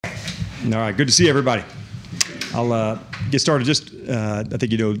All right, good to see everybody. I'll get started. I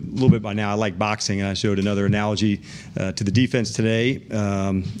think you know a little bit by now, I like boxing. I showed another analogy to the defense today.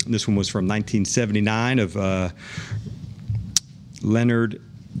 This one was from 1979 of Leonard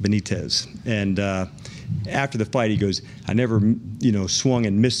Benitez. And after the fight, he goes, I never, swung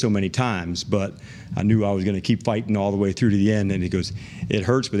and missed so many times, but I knew I was going to keep fighting all the way through to the end. And he goes, it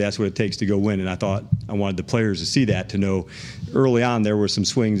hurts, but that's what it takes to go win. And I thought I wanted the players to see that, to know early on there were some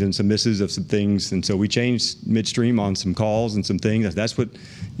swings and some misses of some things. And so we changed midstream on some calls and some things. That's what,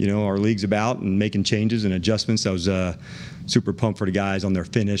 our league's about, and making changes and adjustments. I was super pumped for the guys on their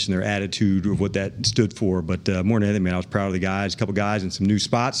finish and their attitude of what that stood for. But more than anything, man, I was proud of the guys, a couple guys in some new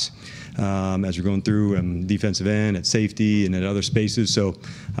spots as we're going through defensive end, at safety, and at other spaces. So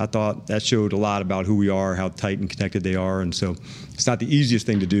I thought that showed a lot about who we are, how tight and connected they are. And so it's not the easiest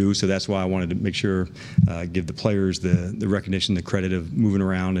thing to do, so that's why I wanted to make sure give the players the recognition, the credit of moving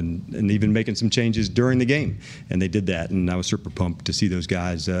around and even making some changes during the game. And they did that, and I was super pumped to see those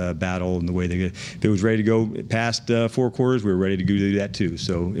guys battle and the way they did. If it was ready to go past 4 quarters, we were ready to go do that too.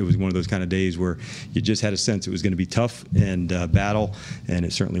 So it was one of those kind of days where you just had a sense it was going to be tough and battle, and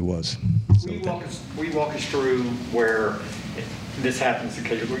it certainly was. Will you walk us through where this happens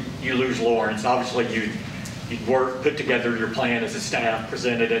because you lose Lawrence? Obviously, you put together your plan as a staff,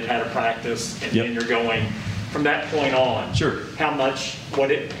 presented it, had a practice, and then you're going from that point on. Sure. How much you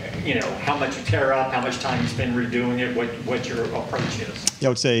tear up, how much time you spend redoing it, what your approach is. Yeah, I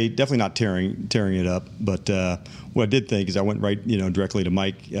would say definitely not tearing it up, but what I did think is I went right, directly to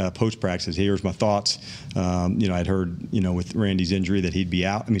Mike post practice. Here's my thoughts. I'd heard, with Randy's injury that he'd be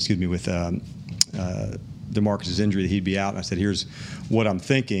out. With DeMarcus's injury that he'd be out. And I said, here's what I'm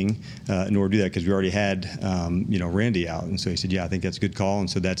thinking in order to do that, because we already had, Randy out. And so he said, yeah, I think that's a good call. And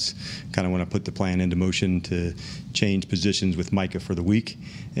so that's kind of when I put the plan into motion to change positions with Micah for the week.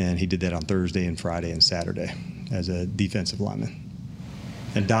 And he did that on Thursday and Friday and Saturday as a defensive lineman.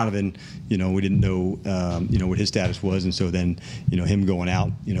 And Donovan, we didn't know, what his status was. And so then, him going out,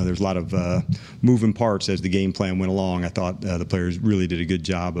 there's a lot of moving parts as the game plan went along. I thought the players really did a good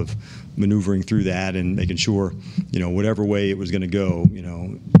job of maneuvering through that and making sure, whatever way it was going to go,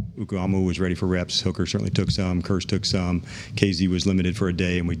 Ukuamu was ready for reps. Hooker certainly took some. Kearse took some. KZ was limited for a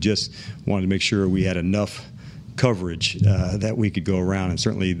day. And we just wanted to make sure we had enough coverage that we could go around, and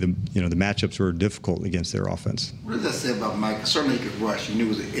certainly the matchups were difficult against their offense. What does that say about Mike? Certainly he could rush. You knew it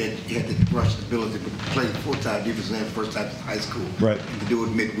was an edge. He had the rush ability, but played full-time defensive end first time in high school. Right. And to do it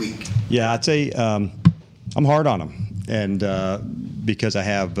midweek. Yeah, I'd say I'm hard on him, and because I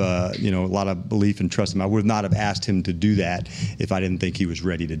have a lot of belief and trust in him. I would not have asked him to do that if I didn't think he was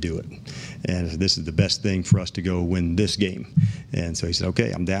ready to do it. And this is the best thing for us to go win this game. And so he said,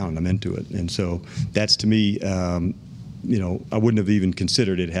 okay, I'm down, I'm into it. And so that's, to me, I wouldn't have even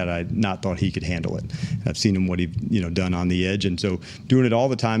considered it had I not thought he could handle it. I've seen him what he's done on the edge, and so doing it all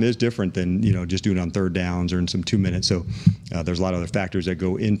the time is different than just doing it on third downs or in some 2 minutes. So there's a lot of other factors that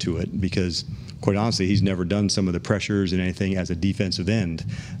go into it, because quite honestly, he's never done some of the pressures and anything as a defensive end.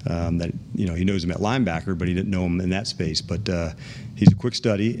 That he knows him at linebacker, but he didn't know him in that space. But he's a quick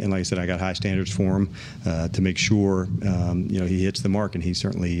study, and like I said, I got high standards for him to make sure he hits the mark, and he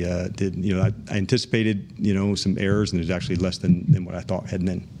certainly did. I anticipated some errors, and there's actually less than what I thought heading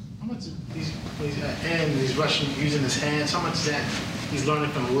in. How much of these rushing using his hands, how much is that he's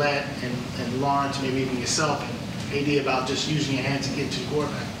learning from Let and Lawrence, maybe even yourself, and AD about just using your hands to get to the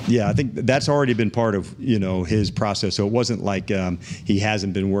quarterback? Yeah, I think that's already been part of his process. So it wasn't like he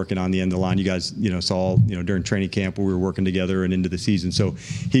hasn't been working on the end of the line. You guys saw during training camp where we were working together and into the season. So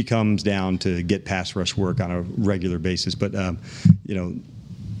he comes down to get pass rush work on a regular basis. But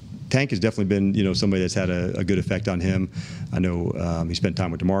Tank has definitely been somebody that's had a good effect on him. I know he spent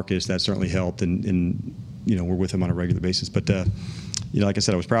time with DeMarcus. That certainly helped, and we're with him on a regular basis. But like I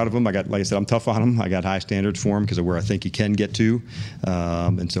said, I was proud of him. I'm tough on him. I got high standards for him because of where I think he can get to,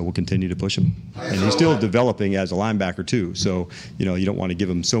 and so we'll continue to push him. And he's still developing as a linebacker too. So you don't want to give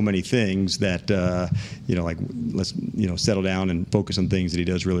him so many things that let's settle down and focus on things that he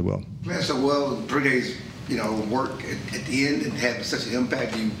does really well. Man, so well, 3 days work at the end and had such an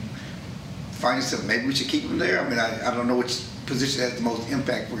impact. You find yourself, maybe we should keep him there. I mean, I don't know which position has the most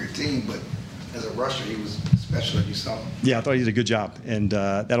impact for your team, but as a rusher, he was special, as you saw. Yeah, I thought he did a good job, and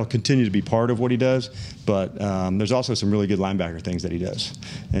that'll continue to be part of what he does. But there's also some really good linebacker things that he does,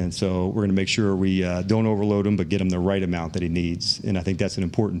 and so we're going to make sure we don't overload him, but get him the right amount that he needs. And I think that's an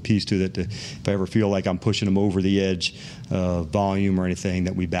important piece to that. If I ever feel like I'm pushing him over the edge of volume or anything,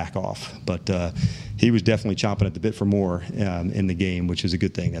 that we back off. But he was definitely chomping at the bit for more in the game, which is a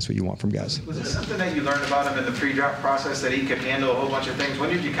good thing. That's what you want from guys. Was it something that you learned about him in the pre-draft process, that he could handle a whole bunch of things? When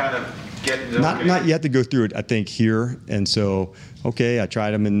did you kind of Not yet to go through it, I think, here. And so, okay, I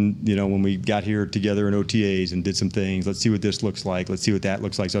tried them when we got here together in OTAs and did some things. Let's see what this looks like. Let's see what that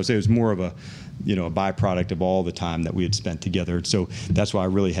looks like. So I would say it was more of a byproduct of all the time that we had spent together. So that's why I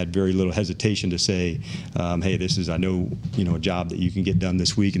really had very little hesitation to say, hey, this is, I know, a job that you can get done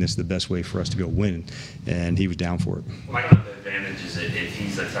this week, and this is the best way for us to go win. And he was down for it. Mike, the advantage is that if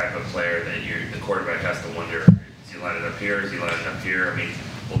he's the type of player that the quarterback has to wonder, is he lining up here, is he lining up here? I mean,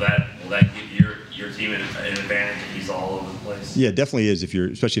 will that give your team an advantage if he's all over the place? Yeah, it definitely is,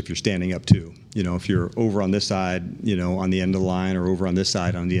 especially if you're standing up too. If you're over on this side, on the end of the line, or over on this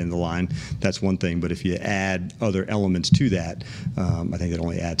side on the end of the line, that's one thing. But if you add other elements to that, I think it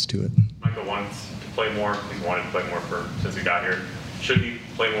only adds to it. Michael wants to play more. He's wanted to play more since he got here. Should he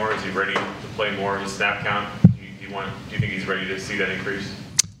play more? Is he ready to play more? His snap count, do you think he's ready to see that increase?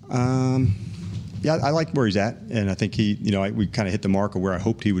 Yeah, I like where he's at, and I think we kind of hit the mark of where I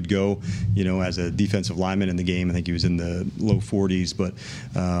hoped he would go, as a defensive lineman in the game. I think he was in the low 40s, but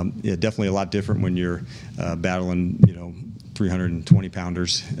yeah, definitely a lot different when you're battling,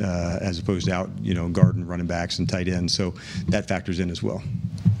 320-pounders as opposed to out, guarding running backs and tight ends. So that factors in as well.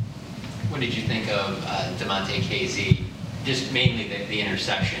 What did you think of Damontae Kazee? Just mainly the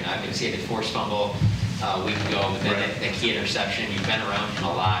interception. I mean, he had the forced fumble a week ago, but then that key interception. You've been around him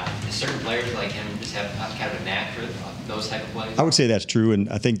a lot. Do certain players like him just have kind of a knack for those type of plays? I would say that's true, and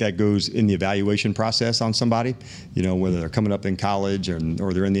I think that goes in the evaluation process on somebody, whether they're coming up in college or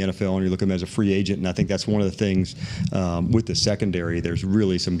they're in the NFL and you look at them as a free agent. And I think that's one of the things with the secondary. There's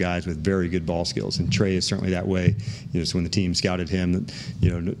really some guys with very good ball skills, and Trey is certainly that way. So when the team scouted him,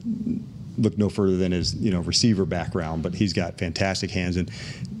 look no further than his receiver background, but he's got fantastic hands. And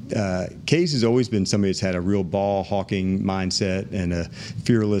Case has always been somebody that's had a real ball hawking mindset and a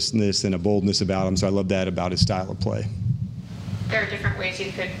fearlessness and a boldness about him. So I love that about his style of play. There are different ways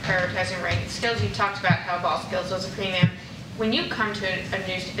you could prioritize and rank skills. You talked about how ball skills was a premium. When you come to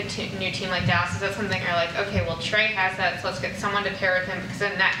a new team like Dallas, is that something you're like, okay, well, Trey has that, so let's get someone to pair with him, because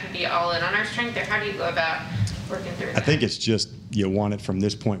then that can be all in on our strength? Or how do you go about working through that? I think it's just you want it from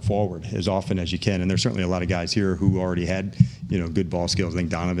this point forward as often as you can. And there's certainly a lot of guys here who already had, good ball skills. I think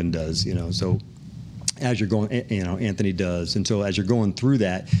Donovan does, so as you're going, Anthony does. And so as you're going through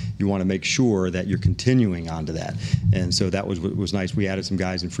that, you want to make sure that you're continuing onto that. And so that was what was nice. We added some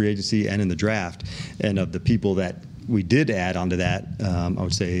guys in free agency and in the draft. And of the people that we did add onto that, I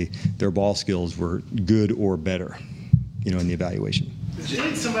would say their ball skills were good or better, in the evaluation. Is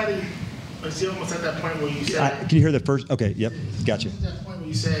there somebody, is he almost at that point where you say... Can you hear the first? Okay, yep, gotcha. Is that point where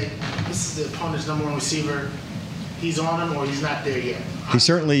you say, this is the opponent's number one receiver, he's on him, or he's not there yet? He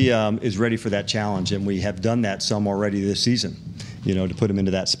certainly is ready for that challenge, and we have done that some already this season, to put him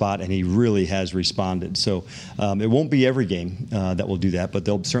into that spot, and he really has responded. So it won't be every game that we'll do that, but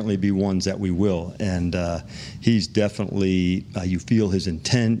there'll certainly be ones that we will. And he's definitely, you feel his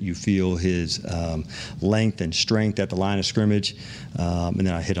intent, you feel his length and strength at the line of scrimmage. And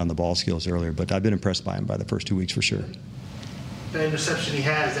then I hit on the ball skills earlier, but I've been impressed by him by the first 2 weeks for sure. The interception he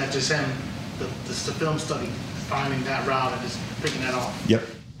has, that just him, the film study, finding that route and just picking that off. Yep.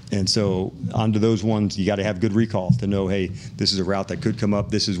 And so onto those ones, you got to have good recall to know, hey, this is a route that could come up.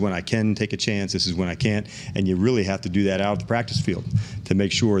 This is when I can take a chance. This is when I can't. And you really have to do that out of the practice field to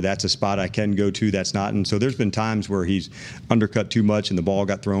make sure that's a spot I can go to, that's not. And so there's been times where he's undercut too much and the ball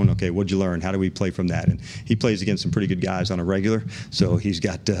got thrown. Okay, what'd you learn? How do we play from that? And he plays against some pretty good guys on a regular. So he's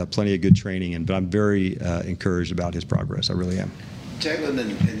got plenty of good training. But I'm very encouraged about his progress. I really am. Jalen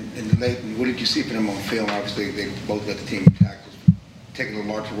and Leighton, what did you see from them on film? Obviously, they both led the team tackles, taking a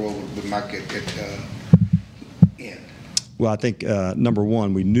larger role with Mike at end. Well, I think number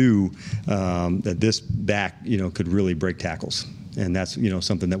one, we knew that this back, could really break tackles. And that's,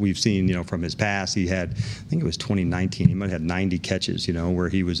 something that we've seen, from his past. He had, I think it was 2019, he might have had 90 catches, where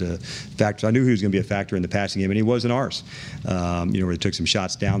he was a factor. I knew he was going to be a factor in the passing game, and he was in ours. Where he took some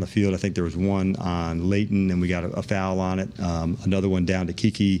shots down the field. I think there was one on Leighton, and we got a foul on it. Another one down to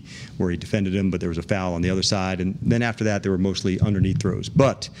Kiki, where he defended him, but there was a foul on the other side. And then after that, they were mostly underneath throws.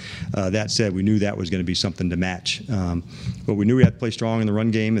 But that said, we knew that was going to be something to match. But we knew we had to play strong in the run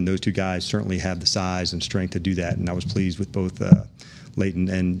game, and those two guys certainly have the size and strength to do that. And I was pleased with both Leighton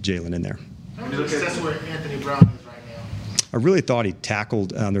and Jalen in there. That's where Anthony Brown is right now. I really thought he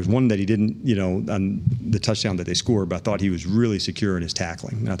tackled. There's one that he didn't, on the touchdown that they scored, but I thought he was really secure in his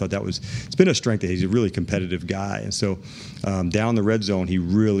tackling. And I thought it's been a strength that he's a really competitive guy. And so down the red zone, he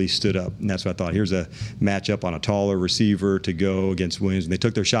really stood up. And that's what I thought. Here's a matchup on a taller receiver to go against Williams. And they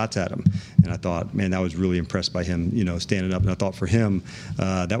took their shots at him. And I thought, man, I was really impressed by him, standing up. And I thought for him,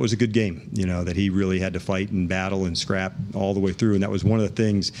 that was a good game, that he really had to fight and battle and scrap all the way through. And that was one of the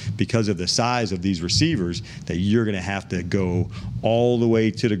things, because of the size of these receivers, that you're going to have to go all the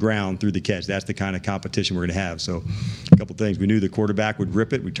way to the ground through the catch. That's the kind of competition we're going to have. So a couple things. We knew the quarterback would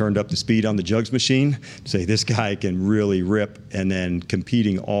rip it. We turned up the speed on the jugs machine to say this guy can really rip, and then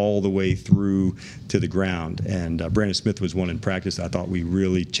competing all the way through to the ground. And Brandon Smith was one in practice that I thought we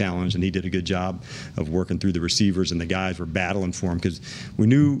really challenged, and he did a good job of working through the receivers, and the guys were battling for him because we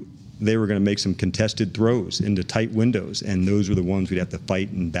knew they were going to make some contested throws into tight windows, and those were the ones we'd have to fight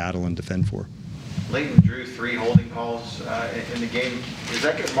and battle and defend for. Leighton drew 3 holding calls in the game. Does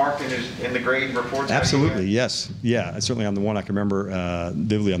that get marked in the grade reports? Absolutely, yes. Yeah, certainly on the one I can remember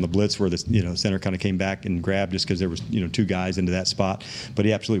vividly on the blitz where the center kind of came back and grabbed just because there was 2 guys into that spot. But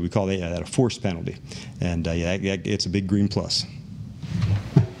he absolutely, we call that a forced penalty. And it's a big green plus.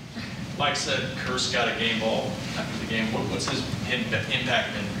 Mike said Kearse got a game ball after the game. What's his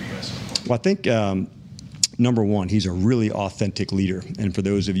impact been for you guys? Well, I think number one, he's a really authentic leader. And for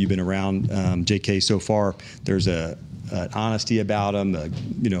those of you who've been around JK so far, there's an honesty about him,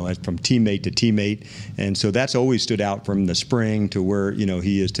 from teammate to teammate. And so that's always stood out from the spring to where,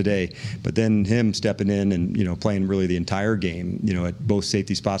 he is today. But then him stepping in and, playing really the entire game, at both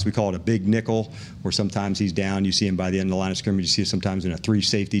safety spots. We call it a big nickel, where sometimes he's down. You see him by the end of the line of scrimmage. You see him sometimes in a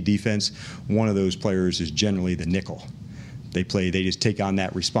 3-safety defense. One of those players is generally the nickel. They just take on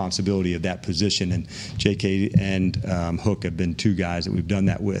that responsibility of that position, and J.K. and Hook have been 2 guys that we've done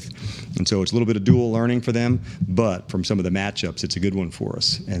that with. And so it's a little bit of dual learning for them, but from some of the matchups, it's a good one for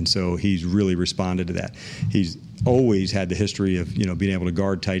us. And so he's really responded to that. He's always had the history of being able to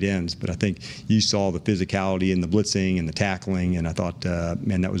guard tight ends, but I think you saw the physicality and the blitzing and the tackling, and I thought,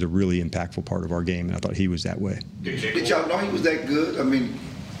 man, that was a really impactful part of our game, and I thought he was that way. Did y'all know he was that good? I mean,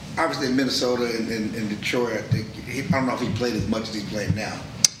 obviously in Minnesota and Detroit, I think I don't know if he played as much as he's playing now.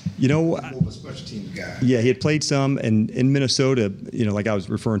 More of a special teams guy. Yeah, he had played some, and in Minnesota, like I was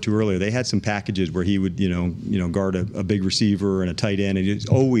referring to earlier, they had some packages where he would, guard a big receiver and a tight end, and he's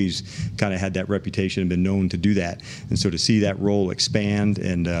always kind of had that reputation and been known to do that. And so to see that role expand,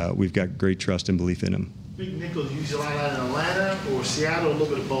 and we've got great trust and belief in him. Big nickel, you use a lot in Atlanta or Seattle, a little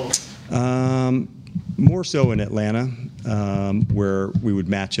bit of both? More so in Atlanta, where we would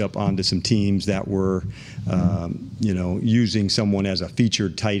match up onto some teams that were, using someone as a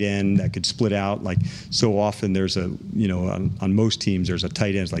featured tight end that could split out. Like so often there's on most teams there's a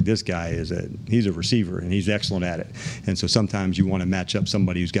tight end. It's like this guy he's a receiver and he's excellent at it. And so sometimes you want to match up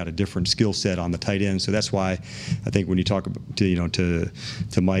somebody who's got a different skill set on the tight end. So that's why I think when you talk to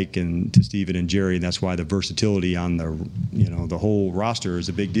Mike and to Steven and Jerry, that's why the versatility on the whole roster is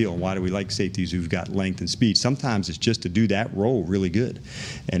a big deal. Why do we like safeties who've got length and speed? Sometimes it's just to do that role really good.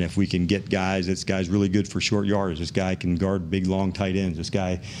 And if we can get guys, this guy's really good for short yardage. This guy can guard big, long tight ends. This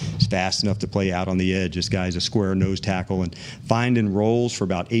guy is fast enough to play out on the edge. This guy's a square nose tackle. And finding roles for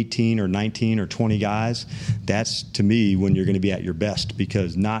about 18 or 19 or 20 guys, that's, to me, when you're going to be at your best,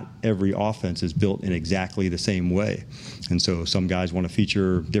 because not every offense is built in exactly the same way. And so some guys want to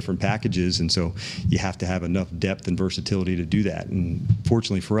feature different packages, and so you have to have enough depth and versatility to do that. And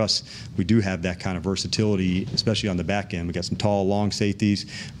fortunately for us, we do have that kind of versatility, especially on the back end. We got some tall, long safeties.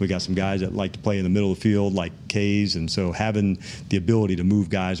 We got some guys that like to play in the middle of the field, like Kays, and so having the ability to move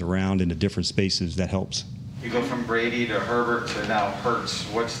guys around into different spaces, that helps. You go from Brady to Herbert to now Hurts.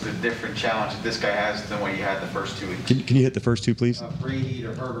 What's the different challenge that this guy has than what you had the first 2 weeks? Can you hit the first 2, please? Brady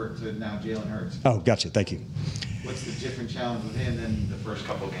to Herbert to now Jalen Hurts. Oh, gotcha. Thank you. What's the different challenge with him than the first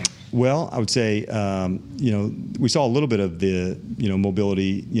couple of games? Well, I would say, we saw a little bit of the,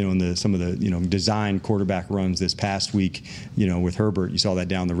 mobility, in some of the, design quarterback runs this past week, with Herbert. You saw that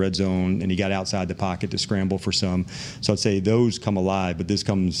down the red zone, and he got outside the pocket to scramble for some. So I'd say those come alive, but this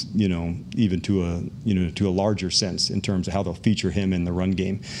comes, even to a larger sense in terms of how they'll feature him in the run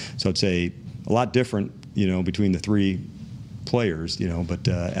game. So I'd say a lot different, between the 3 players, but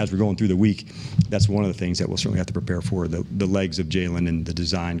as we're going through the week, that's one of the things that we'll certainly have to prepare for, the legs of Jalen and the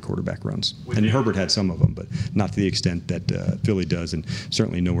design quarterback runs. And Herbert had some of them, but not to the extent that Philly does, and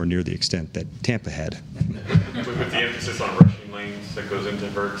certainly nowhere near the extent that Tampa had. With the emphasis on rushing lanes that goes into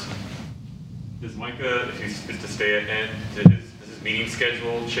Hurts, does Micah, if he's to stay at end, does his meeting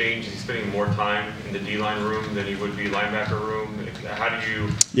schedule change? Is he spending more time in the D-line room than he would be linebacker room? How do you?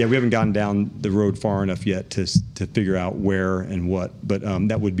 Yeah, we haven't gotten down the road far enough yet to figure out where and what, but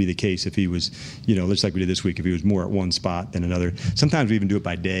that would be the case if he was, just like we did this week, if he was more at one spot than another. Sometimes we even do it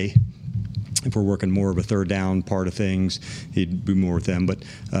by day. If we're working more of a third down part of things, he'd be more with them. But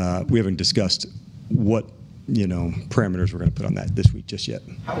we haven't discussed what parameters we're going to put on that this week just yet.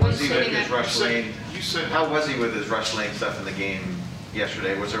 How was he with his rush lane? How was he with his rush lane stuff in the game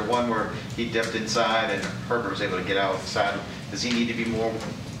yesterday? Was there one where he dipped inside and Herbert was able to get outside? Does he need to be more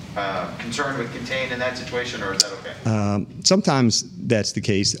concerned with contain in that situation, or is that okay? Sometimes that's the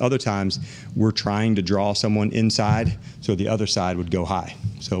case. Other times we're trying to draw someone inside, so the other side would go high.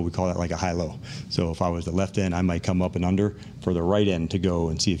 So we call that like a high-low. So if I was the left end, I might come up and under for the right end to go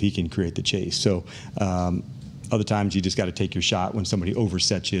and see if he can create the chase. So other times you just got to take your shot when somebody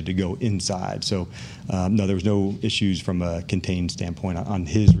oversets you to go inside. So no, there was no issues from a contained standpoint on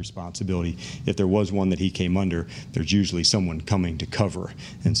his responsibility. If there was one that he came under, there's usually someone coming to cover.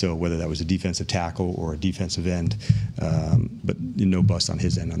 And so whether that was a defensive tackle or a defensive end, but no bust on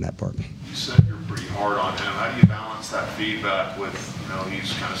his end on that part. You said you're pretty hard on him. How do you balance that feedback with,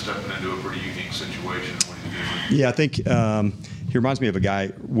 he's kind of stepping into a pretty unique situation? What do you do? Yeah, I think he reminds me of a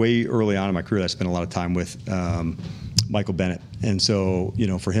guy way early on in my career that I spent a lot of time with, Michael Bennett. And so,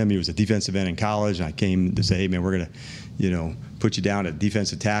 for him, he was a defensive end in college, and I came to say, hey, man, we're going to, put you down at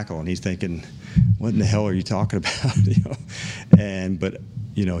defensive tackle. And he's thinking, what in the hell are you talking about? But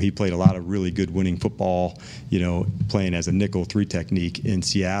he played a lot of really good winning football, playing as a nickel 3 technique in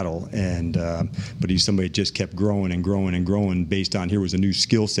Seattle. And but he's somebody that just kept growing and growing and growing based on here was a new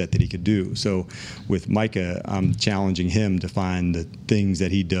skill set that he could do. So with Micah, I'm challenging him to find the things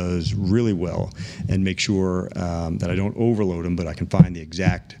that he does really well and make sure that I don't overload him, but I can find the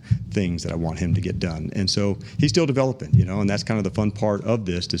exact things that I want him to get done. And so he's still developing, and that's kind of the fun part of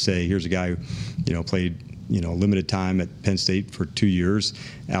this, to say here's a guy who, played limited time at Penn State for 2 years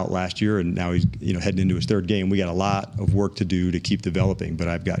out last year, and now he's heading into his 3rd game. We got a lot of work to do to keep developing, but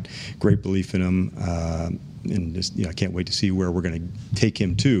I've got great belief in him, and just I can't wait to see where we're going to take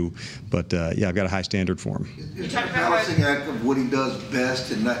him to. But yeah, I've got a high standard for him. Is that a balancing act of what he does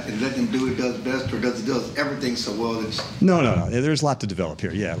best and letting him do what he does best, or does he does everything so well that? No. There's a lot to develop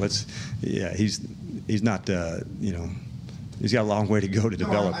here. Yeah, he's not He's got a long way to go to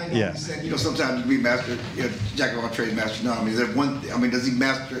develop. I Yeah. understand, sometimes you be master, jack of all trades, master none. Is there one? Does he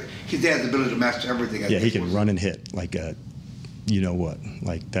master? He has the ability to master everything. Yeah, he can run and hit like a,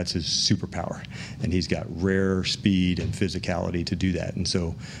 like that's his superpower, and he's got rare speed and physicality to do that. And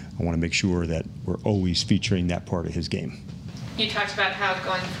so, I want to make sure that we're always featuring that part of his game. You talked about how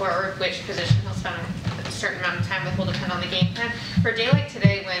going forward, which position he'll spend a certain amount of time with will depend on the game plan. For a day like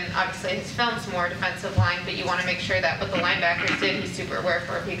today, when obviously his film's more defensive line, but you want to make sure that what the linebackers did, he's super aware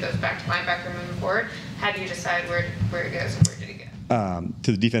for if he goes back to linebacker moving forward. How do you decide where he goes and where did he go?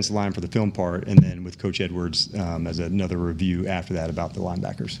 To the defensive line for the film part, and then with Coach Edwards as another review after that about the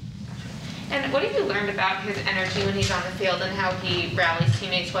linebackers. And what have you learned about his energy when he's on the field and how he rallies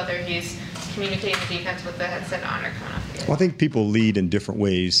teammates, whether he's communicating the defense with the headset on or coming off the field? Well, I think people lead in different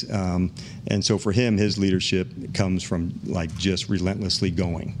ways. And so for him, his leadership comes from just relentlessly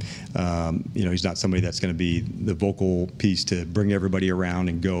going. He's not somebody that's going to be the vocal piece to bring everybody around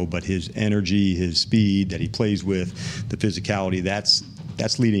and go, but his energy, his speed that he plays with, the physicality, that's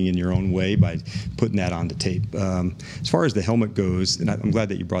leading in your own way by putting that on the tape. As far as the helmet goes, and I'm glad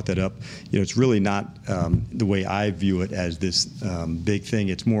that you brought that up, it's really not the way I view it as this big thing.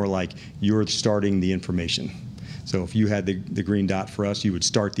 It's more like you're starting the information. So if you had the green dot for us, you would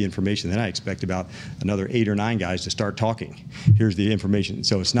start the information. Then I expect about another 8 or 9 guys to start talking. Here's the information.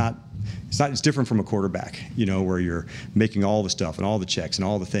 So it's different from a quarterback, where you're making all the stuff and all the checks and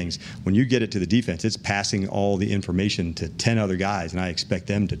all the things. When you get it to the defense, it's passing all the information to 10 other guys, and I expect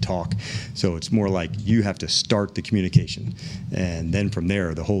them to talk. So it's more like you have to start the communication, and then from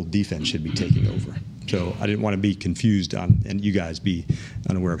there, the whole defense should be taking over. So I didn't want to be confused and you guys be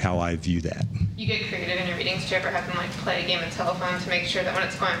unaware of how I view that. You get creative in your meetings. Do you ever have them play a game of telephone to make sure that when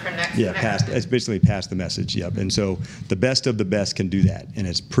it's going from next Yeah, to next? it's basically pass the message, yep. And so the best of the best can do that. And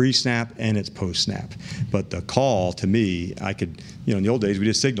it's pre-snap and it's post-snap. But the call, to me, I could, in the old days we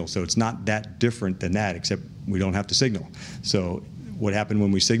just signal. So it's not that different than that, except we don't have to signal. So what happened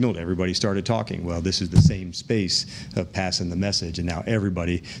when we signaled? Everybody started talking. Well, this is the same space of passing the message, and now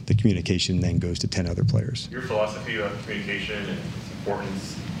everybody, the communication then goes to 10 other players. Your philosophy of communication and its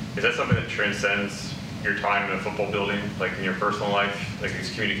importance, is that something that transcends your time in a football building, like in your personal life? Like,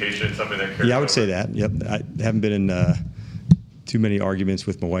 is communication something that carries Yeah, I would over? say that. Yep. I haven't been in too many arguments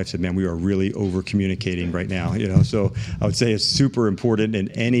with my wife. Said, man, we are really over communicating right now. So I would say it's super important in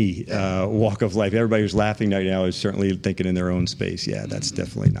any walk of life. Everybody who's laughing right now is certainly thinking in their own space. Yeah, that's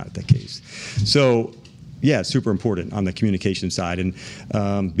definitely not the case. So yeah, super important on the communication side,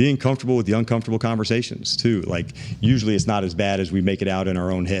 and being comfortable with the uncomfortable conversations too. Like usually it's not as bad as we make it out in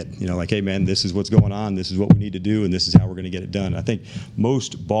our own head. Like, hey man, this is what's going on, this is what we need to do, and this is how we're going to get it done. I think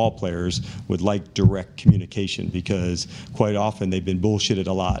most ball players would like direct communication because quite often they've been bullshitted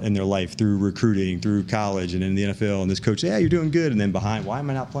a lot in their life through recruiting, through college, and in the NFL. And this coach, yeah, you're doing good, and then behind, why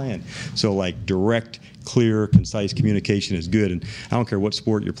am I not playing? So like direct, clear, concise communication is good. And I don't care what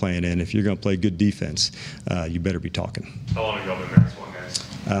sport you're playing in. If you're going to play good defense, you better be talking. How long have y'all been married, one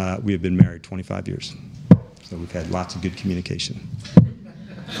guys? We have been married 25 years. So we've had lots of good communication.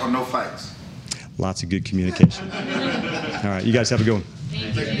 So no fights. Lots of good communication. All right, you guys have a good one.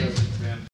 Thank you.